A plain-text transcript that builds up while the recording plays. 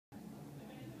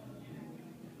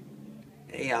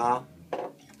Hey y'all,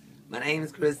 my name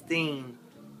is Christine.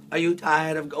 Are you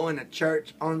tired of going to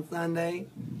church on Sunday?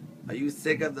 Are you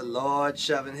sick of the Lord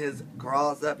shoving his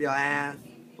cross up your ass?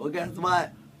 Well, guess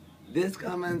what? This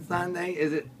coming Sunday,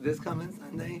 is it this coming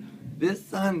Sunday? This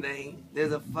Sunday,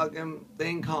 there's a fucking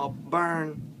thing called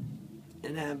Burn.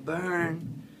 And at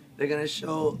Burn, they're gonna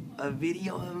show a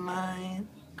video of mine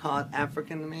called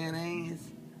African Mayonnaise.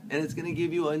 And it's gonna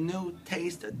give you a new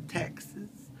taste of Texas.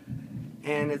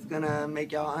 And it's gonna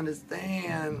make y'all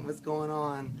understand what's going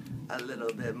on a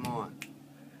little bit more.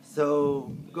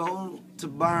 So go to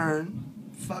Burn,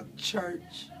 fuck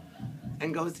church,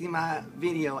 and go see my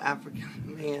video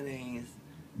African Mayonnaise.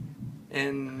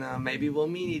 And maybe we'll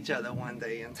meet each other one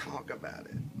day and talk about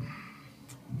it.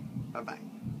 Bye-bye.